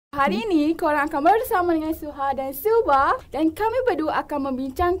Hari ini korang akan bersama dengan Suha dan Subah dan kami berdua akan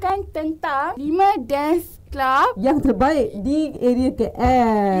membincangkan tentang 5 dance club yang terbaik di area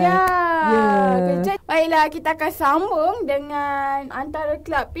KL. Ya. Baiklah, kita akan sambung dengan antara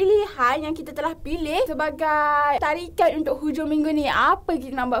kelab pilihan yang kita telah pilih sebagai tarikan untuk hujung minggu ni. Apa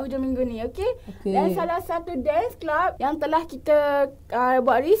kita nak buat hujung minggu ni, okey? Dan salah satu dance club yang telah kita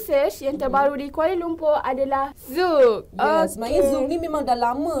buat research yang terbaru di Kuala Lumpur adalah Zouk. Sebenarnya Zouk ni memang dah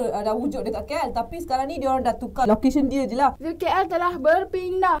lama dah wujud dekat KL, tapi sekarang ni diorang dah tukar location dia je lah. Zouk KL telah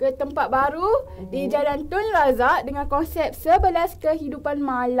berpindah ke tempat baru di Jalan Tun Razak dengan konsep 11 kehidupan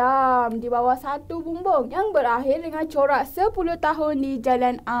malam di bawah satu bumbung yang berakhir dengan corak 10 tahun di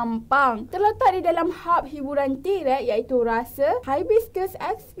Jalan Ampang. Terletak di dalam hub hiburan Tirek iaitu Rasa, Hibiscus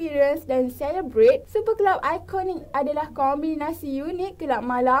Experience dan Celebrate. Super Club ikonik adalah kombinasi unik kelab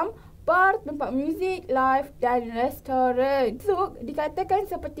malam, bar, tempat muzik, live dan restoran. Zouk dikatakan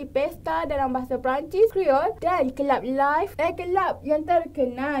seperti pesta dalam bahasa Perancis, Creole dan kelab live kelab yang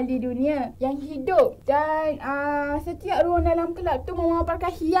terkenal di dunia yang hidup. Dan setiap ruang dalam kelab tu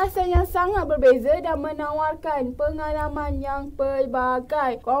memaparkan hiasan yang sangat berbeza dan menawarkan pengalaman yang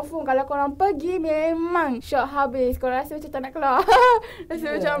pelbagai. Confirm kalau korang pergi memang syok habis. Korang rasa macam tak nak keluar. Rasa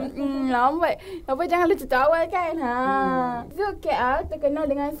macam lambat. Apa jangan lucu awal kan. Zouk KL terkenal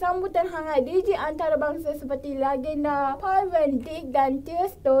dengan sambutan hangat DJ antarabangsa seperti legenda Parvan Dick dan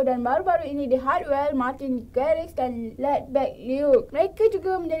Tiesto, dan baru-baru ini di Hardwell, Martin Garrix dan Letback Luke. Mereka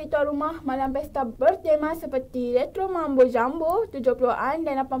juga menjadi tuan rumah malam pesta bertema seperti retro mambo jumbo 70-an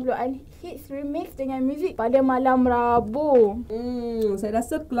dan 80-an hits remix dengan muzik pada malam Rabu. Saya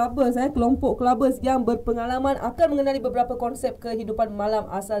rasa clubbers, kelompok clubbers yang berpengalaman akan mengenali beberapa konsep kehidupan malam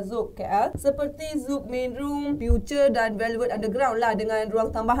asal Zouk KL seperti Zouk Main Room, Future dan Velvet Underground lah, dengan ruang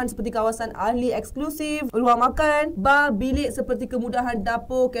tambahan seperti kawasan ahli eksklusif, ruang makan, bar, bilik seperti kemudahan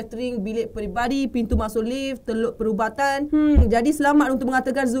dapur, catering, bilik peribadi, pintu masuk lift, teluk perubatan. Jadi selamat untuk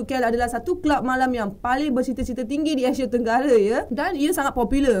mengatakan Zouk KL adalah satu kelab malam yang paling bercita-cita tinggi di Asia Tenggara ya. Dan ia sangat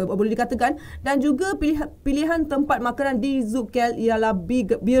popular boleh dikatakan. Dan juga pilihan tempat makanan di Zouk KL ialah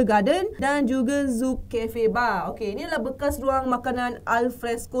Beer Garden dan juga Zouk Cafe Bar. Okey, ini adalah bekas ruang makanan al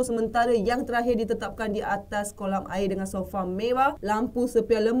fresco sementara yang terakhir ditetapkan di atas kolam air dengan sofa mewah, lampu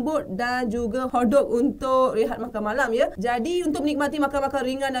sepial lembut dan juga hotdog untuk rehat makan malam ya. Jadi untuk menikmati makan-makan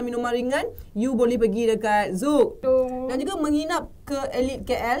ringan dan minuman ringan, you boleh pergi dekat Zouk. Dan juga menginap ke Elite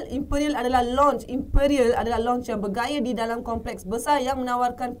KL, Imperial adalah lounge yang bergaya di dalam kompleks besar yang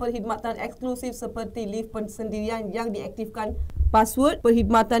menawarkan perkhidmatan eksklusif seperti lift persendirian yang diaktifkan password,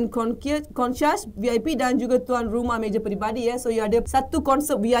 perkhidmatan concierge VIP dan juga tuan rumah meja peribadi ya. So you ada satu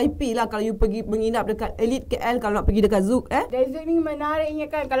konsep VIP lah kalau you pergi menginap dekat Elite KL kalau nak pergi dekat Zouk Dan Zouk ni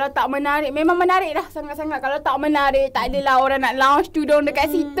menariknya kan. Kalau tak menarik, memang menarik dah sangat-sangat. Kalau tak menarik, tak adalah orang nak lounge tudung dekat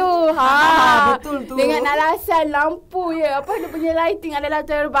situ. Betul tu. Dengan alasan lampu ya, apa dia punya lighting adalah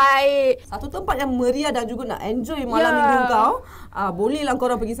terbaik. Satu tempat yang meriah dan juga nak enjoy malam minggu kau. Bolehlah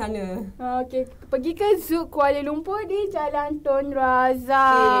korang pergi sana. Okey, pergi ke Zouk Kuala Lumpur di Jalan Tun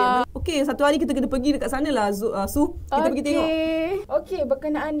Razak. Okey, satu hari kita kena pergi dekat sana lah Su. Kita pergi tengok. Okey,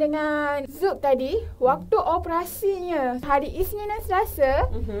 berkenaan dengan Zouk tadi, waktu operasinya hari Isnin dan Selasa,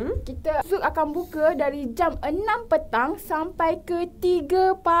 kita Zouk akan buka dari jam 6 petang sampai ke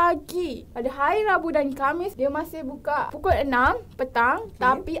 3 pagi. Pada hari Rabu dan Khamis dia masih buka pukul 6 petang,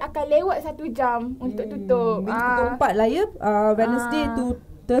 tapi akan lewat 1 jam untuk tutup. Pukul 4 lah ya. Wednesday to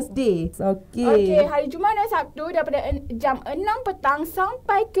Thursday. Okey, hari Jumaat dan Sabtu daripada jam 6 petang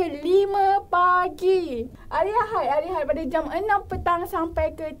sampai ke 5 pagi. Hari Ahad pada jam 6 petang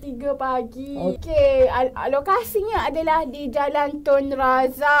sampai ke 3 pagi. Okey, lokasinya adalah di Jalan Tun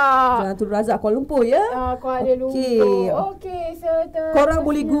Razak. Jalan Tun Razak Kuala Lumpur ya. Kuala Lumpur. Okey, korang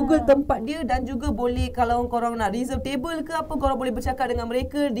boleh Google tempat dia dan juga boleh kalau korang nak reserve table ke apa, korang boleh bercakap dengan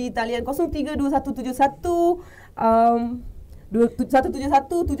mereka di talian 032171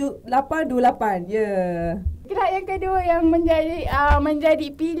 1717828. Kelab yang kedua yang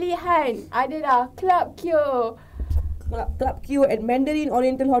menjadi pilihan adalah Club Q. Club Q at Mandarin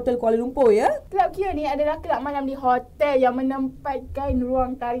Oriental Hotel Kuala Lumpur ya. Club Q ni adalah kelab malam di hotel yang menempatkan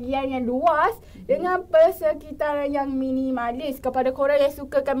ruang tarian yang luas dengan persekitaran yang minimalis. Kepada korang yang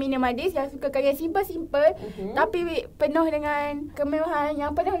sukakan minimalis, yang sukakan yang simple tapi penuh dengan kemewahan,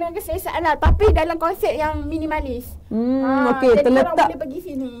 yang penuh dengan keselesaan lah, tapi dalam konsep yang minimalis. Okey, jadi terletak korang boleh pergi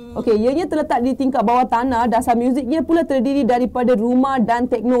sini. Okey, ianya terletak di tingkat bawah tanah. Dasar muziknya pula terdiri daripada rumah dan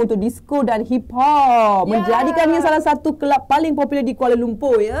tekno untuk disco dan hip hop. Menjadikannya salah satu kelab paling popular di Kuala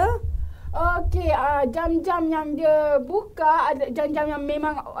Lumpur ya. Okey, jam-jam yang dia buka, ada jam-jam yang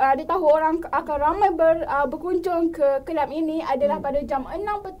memang dia tahu orang akan ramai berkunjung ke kelab ini adalah pada jam 6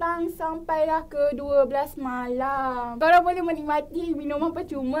 petang sampailah ke 12 malam. Korang boleh menikmati minuman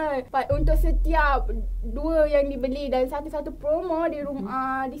percuma untuk setiap 2 yang dibeli dan satu-satu promo di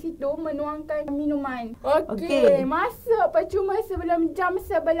rumah di situ menuangkan minuman. Okey, masuk percuma sebelum jam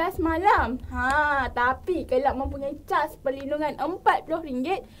 11 malam. Tapi kelab mempunyai cas perlindungan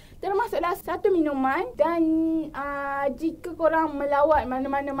RM40 termasuklah satu minuman dan jika korang melawat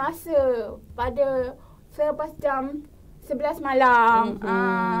mana-mana masa pada selepas jam 11 malam.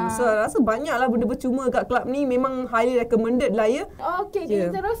 So rasa banyaklah benda percuma kat kelab ni, memang highly recommended lah ya. Okey, kita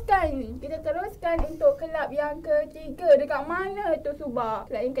teruskan untuk kelab yang ketiga. Dekat mana tu Subah?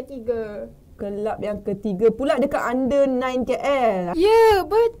 Kelab yang ketiga. Kelab yang ketiga pula dekat under 9 KL. Ya,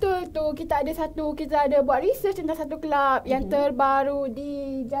 betul tu. Kita ada buat research tentang satu kelab yang terbaru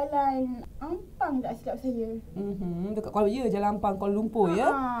di Jalan Ampang tak silap saya. Dekat Jalan Ampang, Kuala Lumpur ya.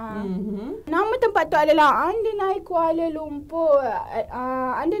 Nama tempat tu adalah Under 9 Kuala Lumpur.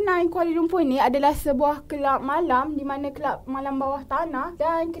 Under 9 Kuala Lumpur ni adalah sebuah kelab malam di mana kelab malam bawah tanah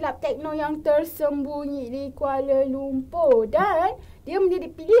dan kelab tekno yang tersembunyi di Kuala Lumpur, dan dia menjadi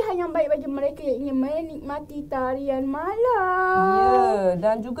pilihan yang baik bagi mereka yang ingin menikmati tarian malam.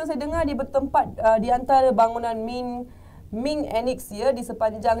 Dan juga saya dengar dia bertempat di antara bangunan Ming Annex ya, di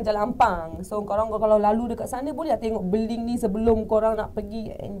sepanjang Jalan Ampang. So korang kalau lalu dekat sana boleh tengok building ni sebelum korang nak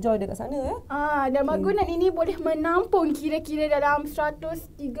pergi enjoy dekat sana ya. Dan bangunan ini boleh menampung kira-kira dalam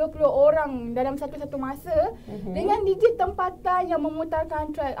 130 orang dalam satu-satu masa dengan DJ tempatan yang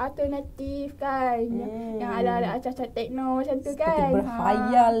memutarkan track alternatif kan. Yang ala-ala acah-acah techno macam tu kan.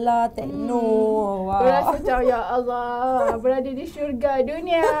 Berhayal lah techno. Berasa macam ya Allah berada di syurga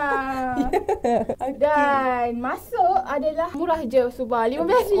dunia. Dan masuk adalah murah je Subah,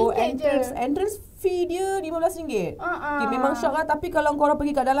 RM15 je. Entrance fee dia RM15. Okay, memang syok lah. Tapi kalau korang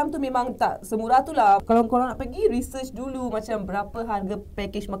pergi kat dalam tu memang tak semurah tu lah. Kalau korang nak pergi, research dulu macam berapa harga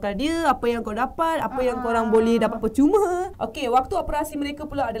package makan dia, apa yang kau dapat, apa yang korang boleh dapat percuma. Okay, waktu operasi mereka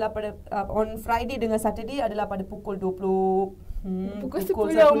pula adalah pada on Friday dengan Saturday adalah pada pukul 20 pukul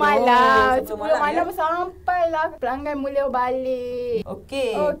 10 malam. 10 malam ya? Sampailah pelanggan mula balik.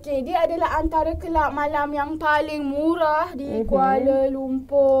 Okey, dia adalah antara kelab malam yang paling murah di Kuala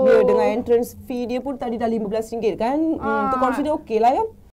Lumpur. Dengan entrance fee dia pun tadi dah RM15 kan. Tu consider okey lah ya.